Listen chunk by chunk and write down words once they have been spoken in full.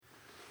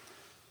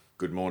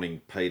Good morning,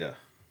 Peter.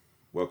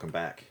 Welcome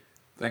back.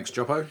 Thanks,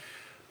 Joppo.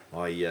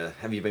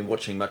 Have you been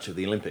watching much of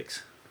the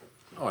Olympics?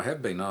 I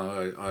have been.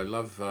 I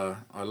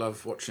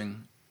love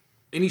watching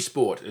any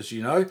sport, as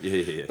you know.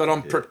 Yeah. But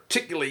I'm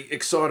particularly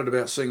excited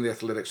about seeing the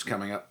athletics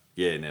coming up.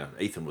 Yeah. Now,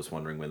 Ethan was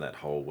wondering when that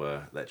whole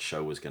that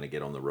show was going to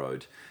get on the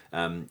road.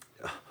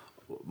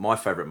 My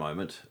favourite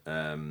moment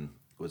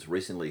was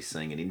recently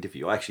seeing an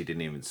interview. I actually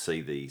didn't even see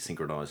the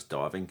synchronised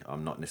diving.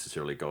 I'm not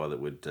necessarily a guy that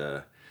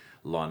would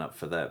line up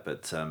for that,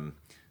 but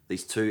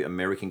these two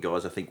American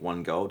guys, I think,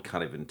 won gold.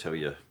 Can't even tell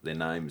you their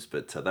names,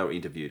 but they were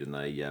interviewed and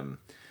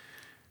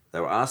they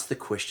were asked the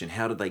question: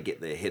 how did they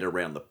get their head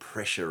around the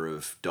pressure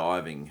of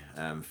diving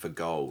for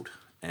gold?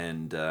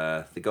 And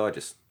the guy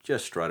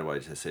just straight away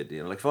just said,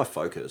 like if I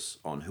focus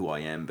on who I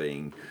am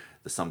being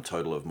the sum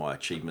total of my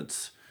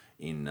achievements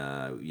in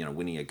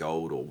winning a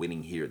gold or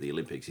winning here at the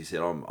Olympics, he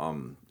said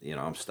I'm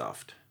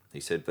stuffed. He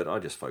said, but I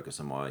just focus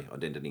on my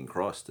identity in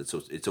Christ.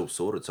 It's all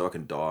sorted, so I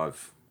can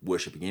dive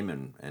worshipping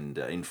Him and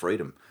in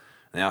freedom.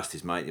 And they asked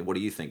his mate, what do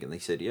you think? And he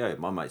said, yeah,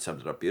 my mate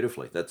summed it up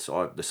beautifully. That's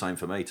the same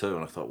for me too.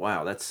 And I thought,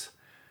 wow, that's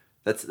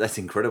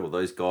incredible.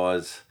 Those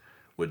guys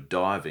were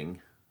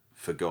diving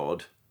for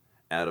God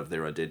out of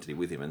their identity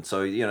with Him. And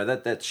so,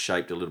 that's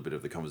shaped a little bit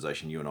of the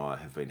conversation you and I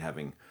have been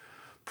having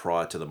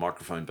prior to the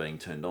microphone being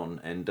turned on.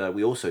 And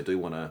we also do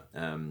want to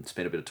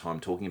spend a bit of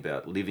time talking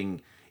about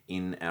living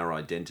in our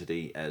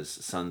identity as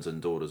sons and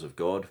daughters of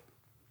God,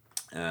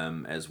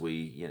 as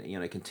we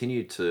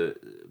continue to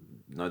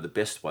know the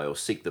best way or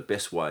seek the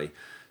best way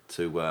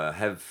to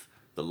have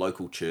the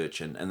local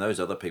church and those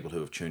other people who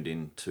have tuned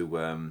in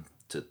to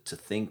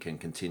think and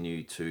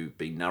continue to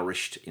be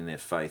nourished in their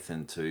faith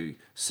and to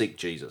seek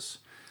Jesus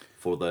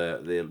for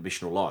their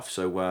missional life.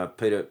 So,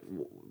 Peter,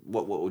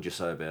 what would you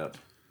say about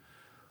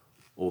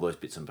all those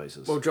bits and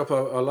pieces? Well,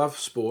 Joppo, I love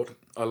sport.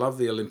 I love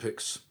the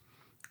Olympics.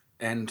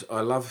 And I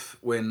love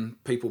when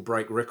people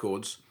break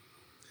records.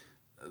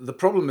 The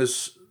problem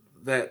is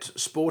that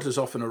sport is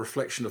often a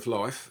reflection of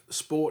life.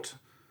 Sport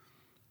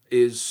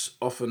is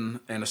often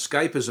an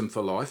escapism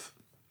for life,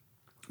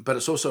 but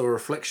it's also a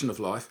reflection of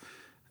life.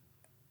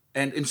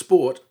 And in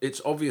sport,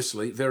 it's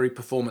obviously very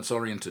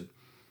performance-oriented.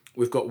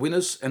 We've got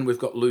winners and we've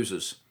got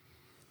losers.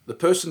 The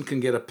person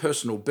can get a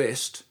personal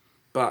best,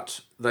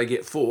 but they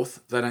get fourth,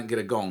 they don't get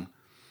a gong.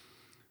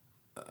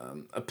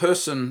 A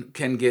person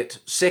can get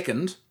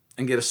second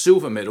and get a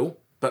silver medal,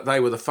 but they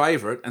were the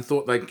favourite and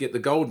thought they'd get the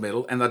gold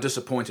medal and they're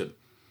disappointed.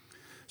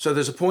 So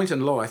there's a point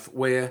in life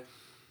where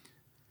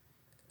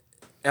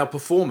our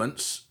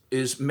performance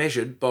is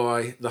measured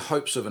by the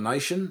hopes of a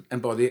nation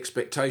and by the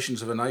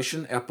expectations of a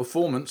nation. Our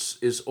performance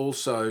is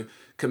also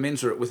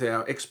commensurate with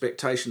our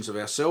expectations of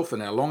ourselves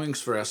and our longings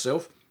for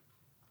ourselves.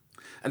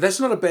 And that's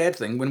not a bad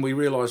thing when we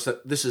realise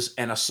that this is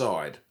an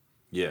aside.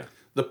 Yeah.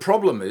 The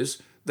problem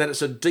is that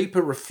it's a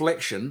deeper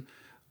reflection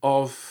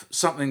of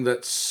something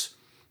that's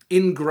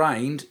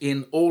ingrained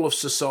in all of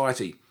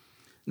society.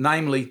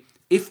 Namely,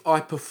 if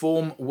I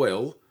perform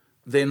well,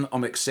 then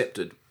I'm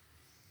accepted.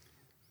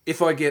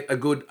 If I get a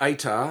good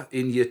ATAR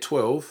in year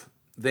 12,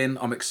 then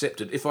I'm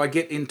accepted. If I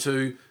get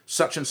into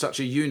such and such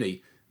a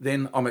uni,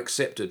 then I'm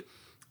accepted.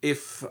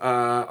 If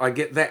I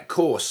get that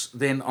course,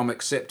 then I'm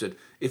accepted.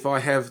 If I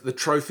have the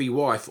trophy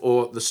wife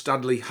or the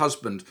studly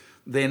husband,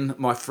 then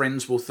my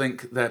friends will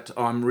think that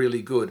I'm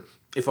really good.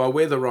 If I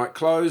wear the right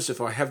clothes,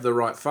 if I have the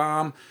right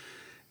farm,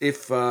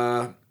 if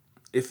I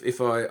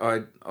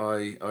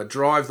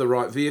drive the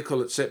right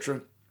vehicle,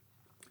 etc.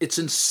 It's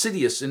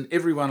insidious in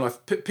everyone's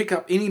life. Pick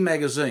up any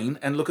magazine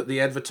and look at the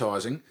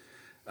advertising.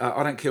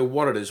 I don't care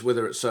what it is,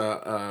 whether it's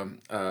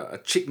a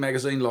chick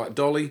magazine like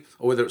Dolly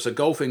or whether it's a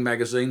golfing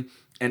magazine,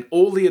 and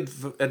all the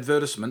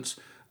advertisements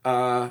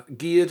are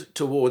geared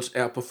towards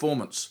our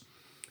performance.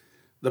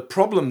 The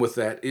problem with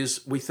that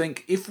is we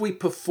think if we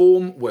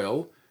perform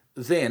well,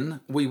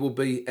 then we will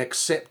be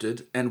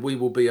accepted and we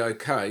will be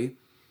okay.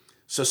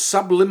 So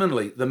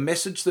subliminally, the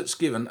message that's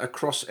given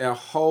across our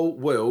whole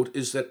world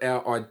is that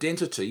our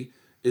identity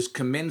is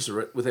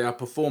commensurate with our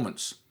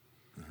performance.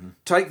 Mm-hmm.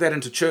 Take that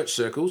into church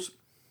circles.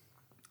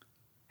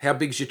 How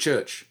big's your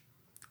church?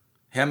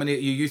 How many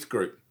at your youth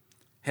group?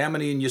 How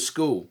many in your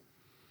school?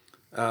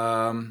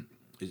 What's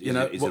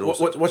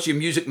your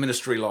music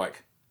ministry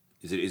like?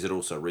 Is it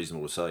also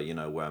reasonable to say,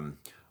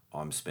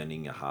 I'm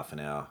spending a half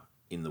an hour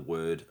in the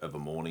Word of a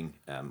morning.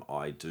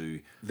 I do.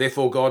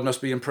 Therefore, God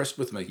must be impressed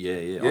with me.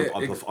 Yeah.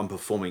 I'm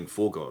performing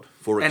for God,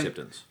 for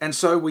acceptance. And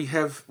so we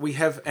have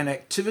an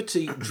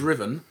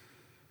activity-driven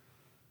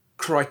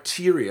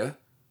criteria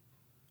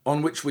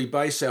on which we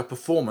base our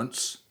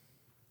performance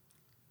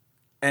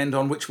and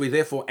on which we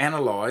therefore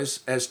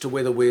analyse as to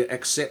whether we're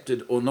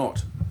accepted or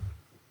not.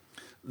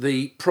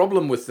 The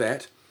problem with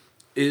that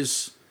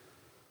is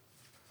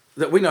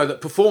that we know that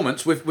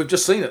performance, we've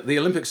just seen it, the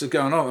Olympics are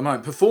going on at the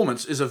moment,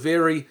 performance is a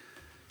very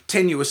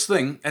tenuous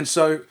thing, and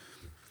so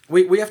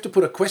we have to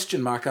put a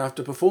question mark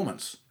after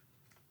performance.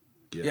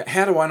 Yeah.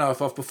 How do I know if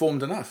I've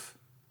performed enough?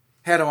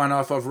 How do I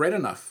know if I've read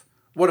enough?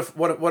 What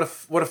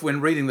if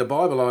when reading the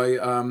Bible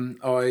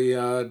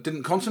I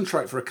didn't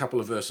concentrate for a couple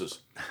of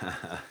verses?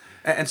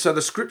 And so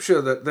the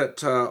scripture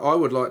that I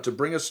would like to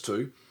bring us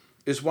to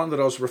is one that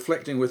I was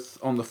reflecting with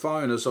on the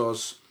phone as I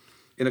was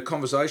in a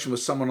conversation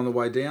with someone on the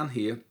way down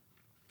here.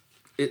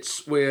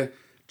 It's where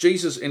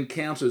Jesus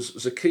encounters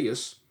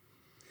Zacchaeus.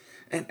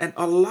 And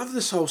I love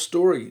this whole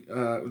story.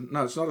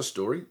 No, it's not a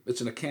story.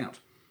 It's an account.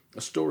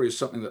 A story is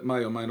something that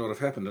may or may not have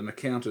happened. An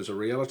account is a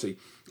reality.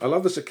 I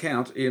love this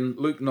account in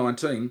Luke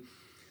 19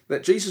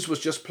 that Jesus was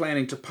just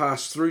planning to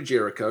pass through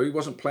Jericho. He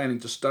wasn't planning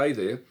to stay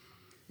there.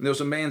 And there was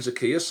a man,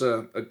 Zacchaeus,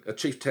 a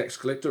chief tax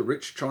collector,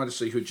 rich, trying to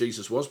see who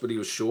Jesus was, but he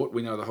was short.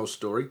 We know the whole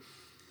story.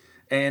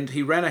 And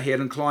he ran ahead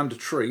and climbed a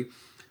tree.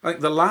 I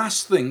think the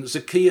last thing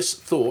Zacchaeus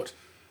thought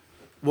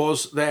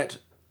was that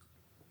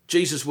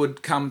Jesus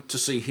would come to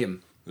see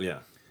him. Yeah.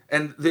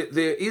 And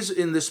there is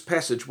in this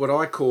passage what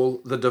I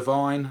call the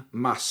divine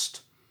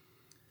must.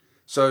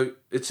 So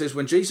it says,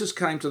 when Jesus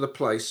came to the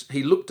place,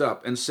 he looked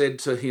up and said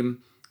to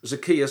him,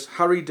 Zacchaeus,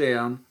 hurry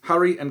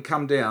and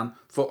come down,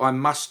 for I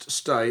must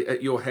stay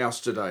at your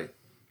house today.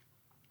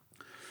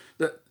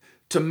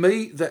 To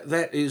me,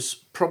 that is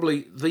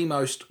probably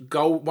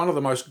one of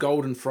the most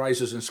golden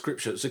phrases in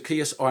Scripture.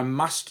 Zacchaeus, I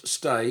must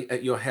stay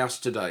at your house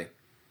today.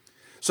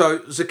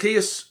 So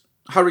Zacchaeus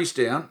hurries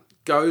down,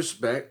 goes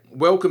back,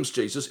 welcomes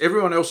Jesus.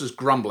 Everyone else is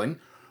grumbling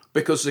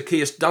because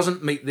Zacchaeus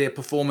doesn't meet their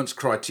performance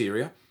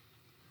criteria.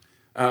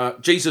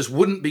 Jesus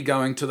wouldn't be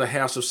going to the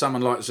house of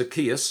someone like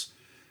Zacchaeus.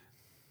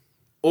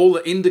 All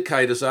the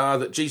indicators are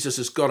that Jesus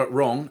has got it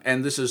wrong,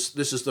 and this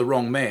is the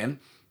wrong man.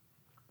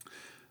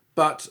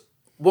 But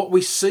what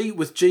we see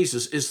with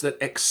Jesus is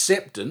that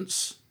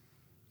acceptance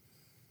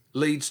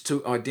leads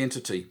to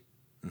identity.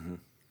 Mm-hmm.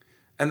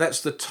 And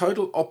that's the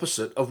total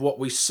opposite of what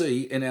we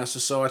see in our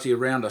society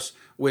around us,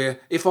 where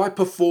if I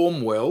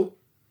perform well,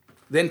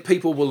 then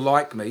people will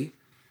like me,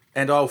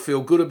 and I'll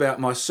feel good about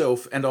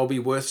myself, and I'll be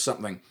worth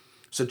something.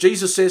 So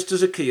Jesus says to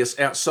Zacchaeus,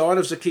 outside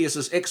of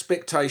Zacchaeus'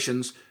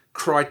 expectations,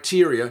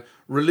 criteria,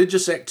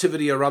 religious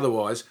activity or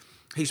otherwise,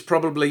 he's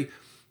probably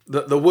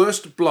the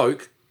worst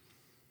bloke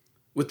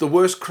with the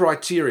worst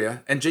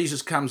criteria, and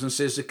Jesus comes and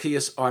says,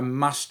 Zacchaeus, I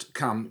must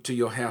come to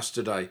your house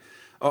today.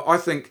 I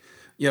think,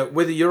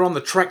 whether you're on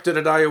the tractor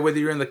today or whether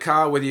you're in the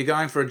car, whether you're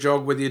going for a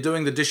jog, whether you're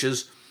doing the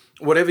dishes,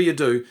 whatever you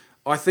do,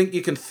 I think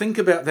you can think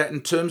about that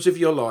in terms of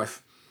your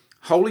life.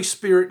 Holy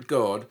Spirit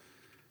God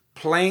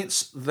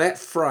plants that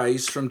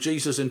phrase from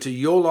Jesus into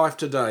your life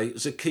today,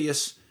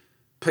 Zacchaeus,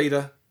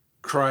 Peter,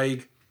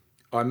 Craig,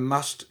 I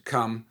must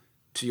come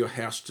to your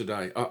house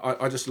today.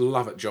 I just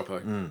love it,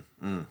 Joppo.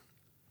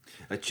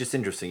 It's just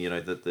interesting,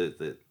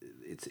 that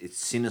it's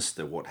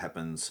sinister what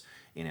happens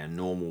in our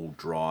normal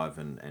drive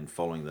and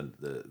following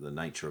the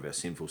nature of our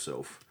sinful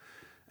self.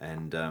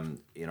 And,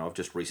 I've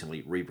just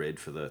recently reread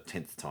for the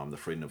 10th time The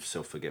Freedom of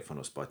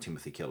Self-Forgetfulness by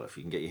Timothy Keller. If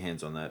you can get your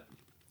hands on that,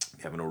 if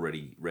you haven't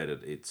already read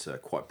it, it's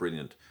quite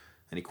brilliant.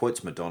 And he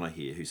quotes Madonna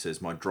here, who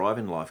says, my drive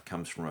in life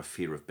comes from a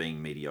fear of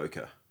being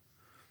mediocre.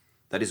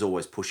 That is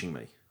always pushing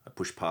me. I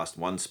push past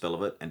one spell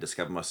of it and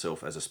discover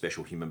myself as a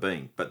special human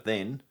being. But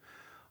then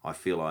I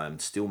feel I am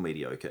still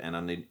mediocre and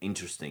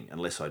uninteresting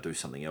unless I do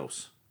something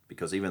else.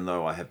 Because even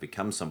though I have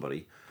become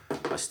somebody,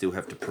 I still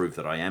have to prove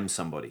that I am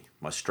somebody.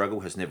 My struggle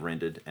has never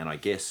ended, and I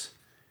guess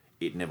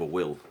it never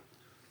will.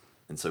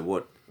 And so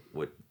what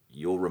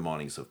you're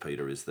reminding us of,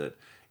 Peter, is that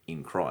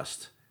in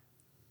Christ,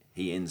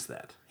 he ends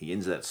that. He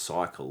ends that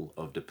cycle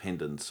of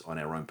dependence on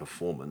our own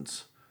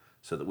performance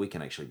so that we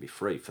can actually be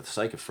free. For the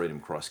sake of freedom,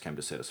 Christ came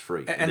to set us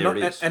free. And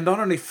not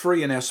only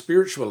free in our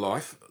spiritual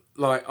life,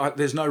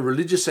 there's no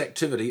religious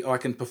activity I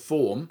can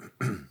perform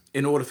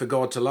in order for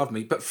God to love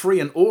me, but free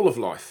in all of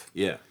life.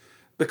 Yeah.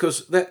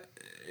 Because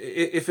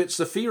if it's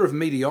the fear of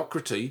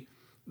mediocrity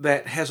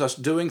that has us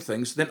doing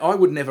things, then I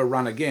would never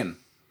run again.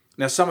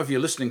 Now, some of you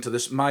listening to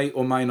this may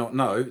or may not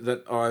know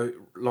that I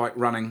like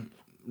running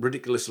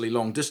ridiculously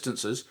long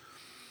distances.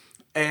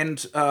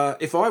 And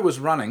if I was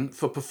running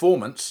for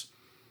performance,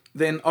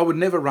 then I would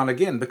never run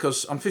again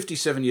because I'm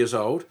 57 years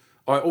old.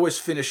 I always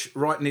finish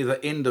right near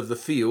the end of the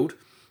field.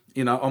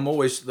 I'm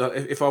always,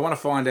 if I want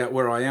to find out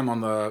where I am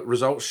on the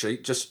results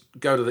sheet, just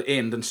go to the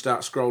end and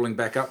start scrolling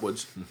back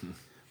upwards.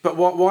 But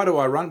why do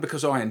I run?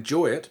 Because I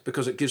enjoy it,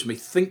 because it gives me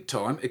think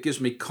time, it gives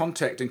me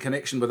contact and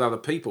connection with other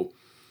people.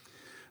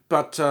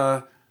 But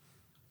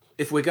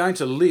if we're going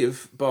to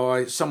live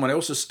by someone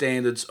else's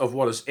standards of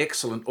what is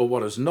excellent or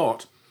what is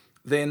not,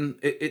 then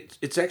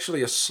it's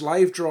actually a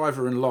slave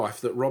driver in life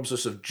that robs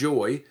us of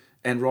joy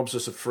and robs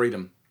us of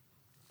freedom.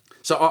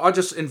 So I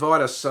just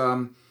invite us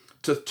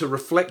to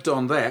reflect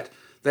on that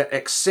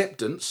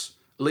acceptance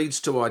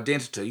leads to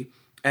identity,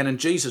 and in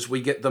Jesus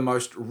we get the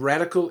most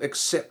radical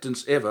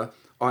acceptance ever.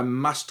 I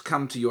must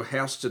come to your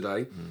house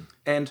today.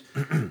 And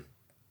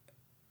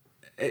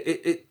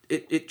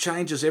it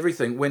changes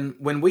everything.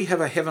 When we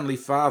have a heavenly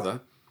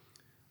Father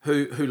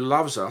who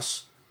loves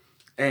us,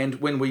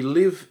 and when we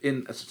live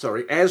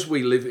as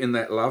we live in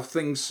that love,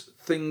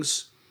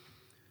 things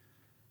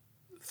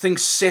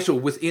settle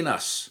within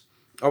us.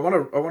 I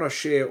want to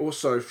share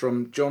also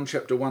from John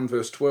chapter 1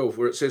 verse 12,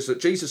 where it says that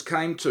Jesus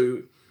came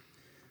to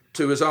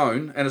his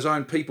own, and his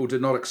own people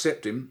did not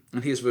accept him.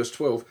 And here's verse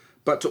 12.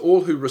 But to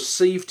all who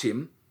received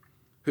him,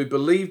 who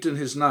believed in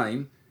his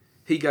name,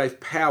 he gave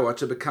power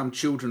to become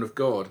children of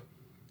God,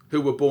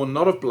 who were born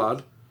not of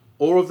blood,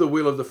 or of the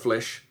will of the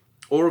flesh,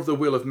 or of the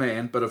will of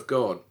man, but of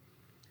God.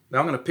 Now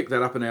I'm going to pick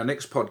that up in our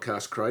next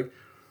podcast, Craig,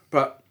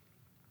 but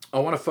I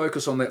want to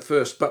focus on that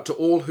first. But to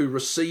all who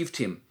received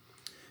him.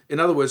 In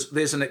other words,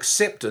 there's an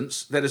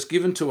acceptance that is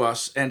given to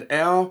us, and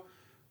our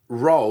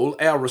role,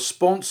 our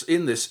response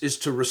in this is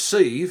to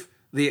receive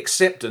the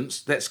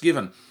acceptance that's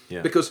given.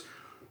 Yeah. Because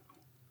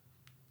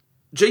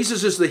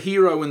Jesus is the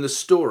hero in the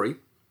story,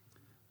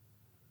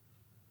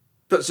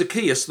 but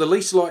Zacchaeus, the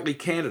least likely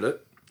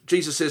candidate,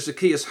 Jesus says,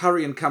 Zacchaeus,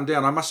 hurry and come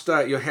down. I must stay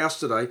at your house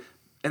today.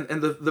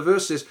 And the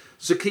verse says,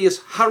 Zacchaeus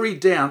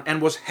hurried down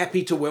and was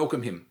happy to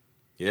welcome him.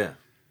 Yeah.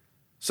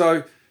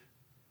 So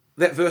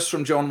that verse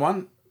from John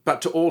 1,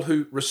 but to all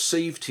who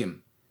received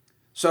him.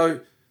 So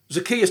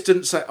Zacchaeus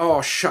didn't say,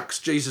 oh, shucks,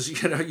 Jesus,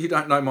 you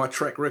don't know my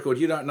track record.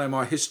 You don't know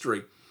my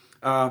history.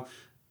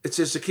 It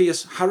says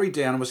Zacchaeus hurried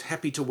down and was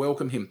happy to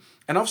welcome him.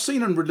 And I've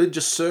seen in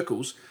religious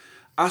circles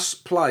us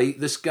play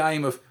this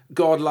game of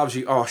God loves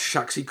you. Oh,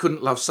 shucks, he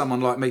couldn't love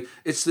someone like me.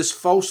 It's this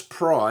false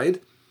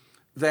pride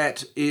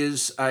that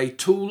is a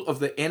tool of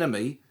the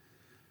enemy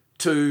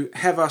to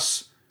have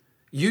us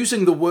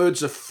using the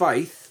words of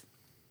faith,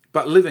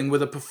 but living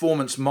with a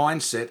performance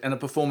mindset and a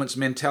performance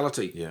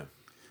mentality. Yeah.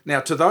 Now,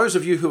 to those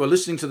of you who are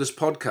listening to this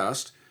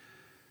podcast,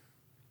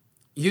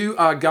 you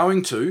are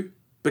going to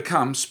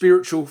become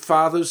spiritual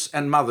fathers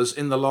and mothers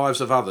in the lives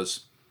of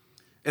others.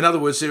 In other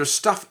words, there is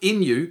stuff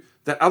in you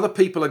that other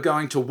people are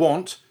going to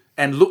want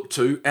and look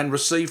to and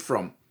receive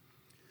from.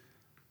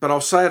 But I'll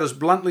say it as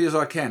bluntly as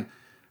I can.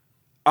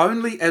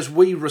 Only as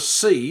we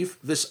receive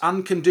this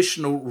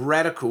unconditional,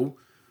 radical,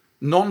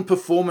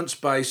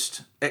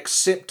 non-performance-based,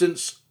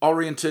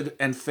 acceptance-oriented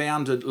and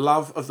founded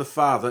love of the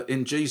Father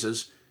in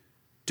Jesus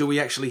do we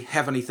actually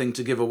have anything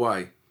to give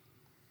away.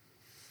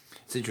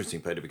 It's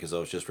interesting, Peter, because I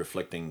was just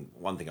reflecting.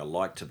 One thing I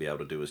like to be able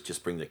to do is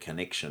just bring the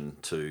connection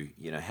to,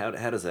 how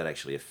does that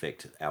actually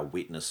affect our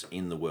witness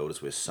in the world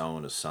as we're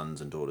sown as sons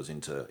and daughters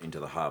into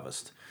the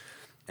harvest.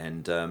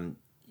 And,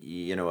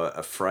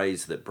 a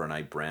phrase that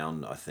Brené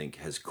Brown, I think,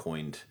 has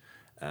coined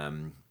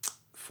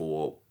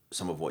for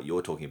some of what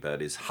you're talking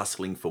about is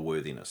hustling for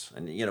worthiness.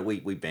 And,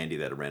 we bandy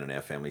that around in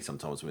our family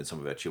sometimes when some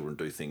of our children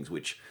do things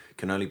which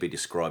can only be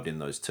described in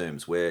those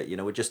terms where,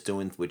 we're just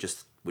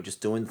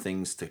doing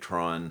things to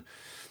try and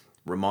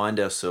remind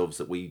ourselves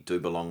that we do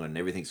belong and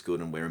everything's good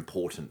and we're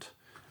important.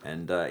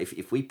 And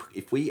if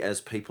we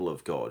as people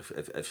of God,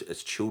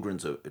 as children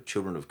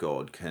of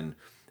God, can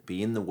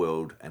be in the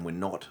world and we're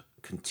not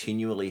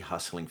continually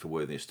hustling for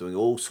worthiness, doing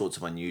all sorts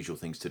of unusual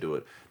things to do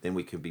it, then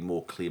we can be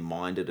more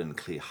clear-minded and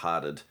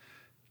clear-hearted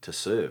to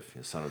serve.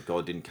 The Son of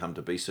God didn't come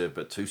to be served,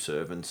 but to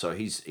serve, and so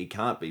he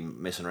can't be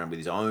messing around with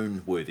his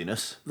own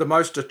worthiness. The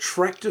most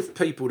attractive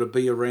people to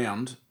be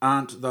around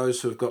aren't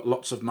those who've got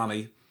lots of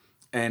money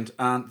and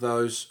aren't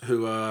those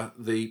who are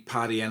the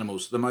party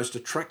animals. The most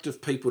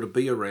attractive people to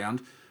be around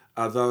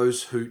are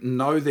those who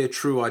know their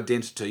true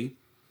identity.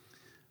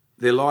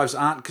 Their lives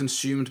aren't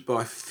consumed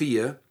by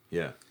fear.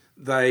 Yeah.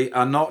 They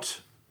are not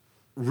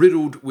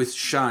riddled with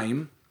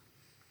shame,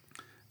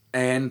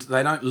 and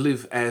they don't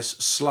live as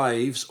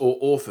slaves or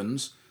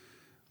orphans,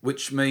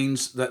 which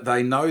means that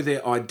they know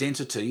their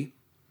identity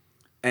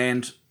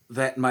and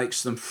that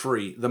makes them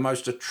free. The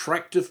most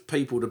attractive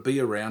people to be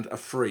around are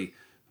free.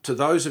 To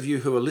those of you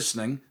who are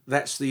listening,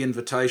 that's the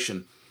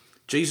invitation.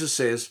 Jesus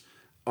says,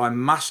 I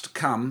must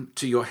come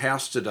to your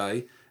house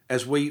today.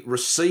 As we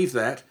receive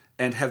that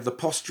and have the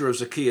posture of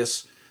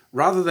Zacchaeus,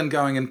 rather than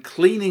going and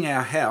cleaning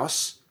our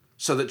house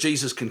so that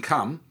Jesus can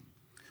come,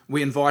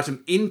 we invite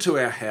him into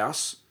our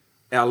house,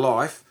 our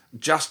life,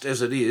 just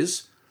as it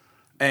is,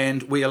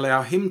 and we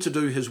allow him to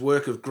do his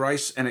work of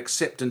grace and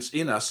acceptance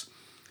in us,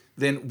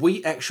 then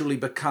we actually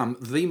become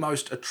the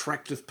most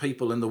attractive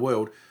people in the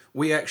world.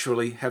 We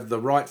actually have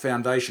the right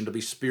foundation to be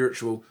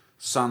spiritual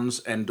sons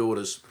and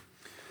daughters.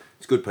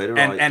 It's good, Peter.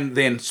 And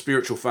then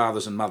spiritual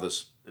fathers and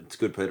mothers. It's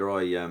good, Peter.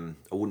 I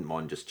wouldn't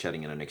mind just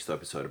chatting in the next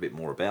episode a bit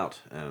more about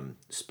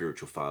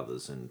spiritual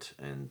fathers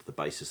and the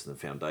basis and the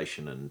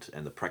foundation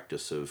and the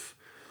practice of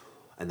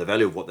and the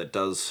value of what that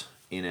does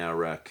in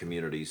our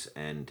communities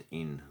and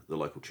in the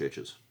local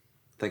churches.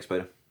 Thanks,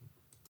 Peter.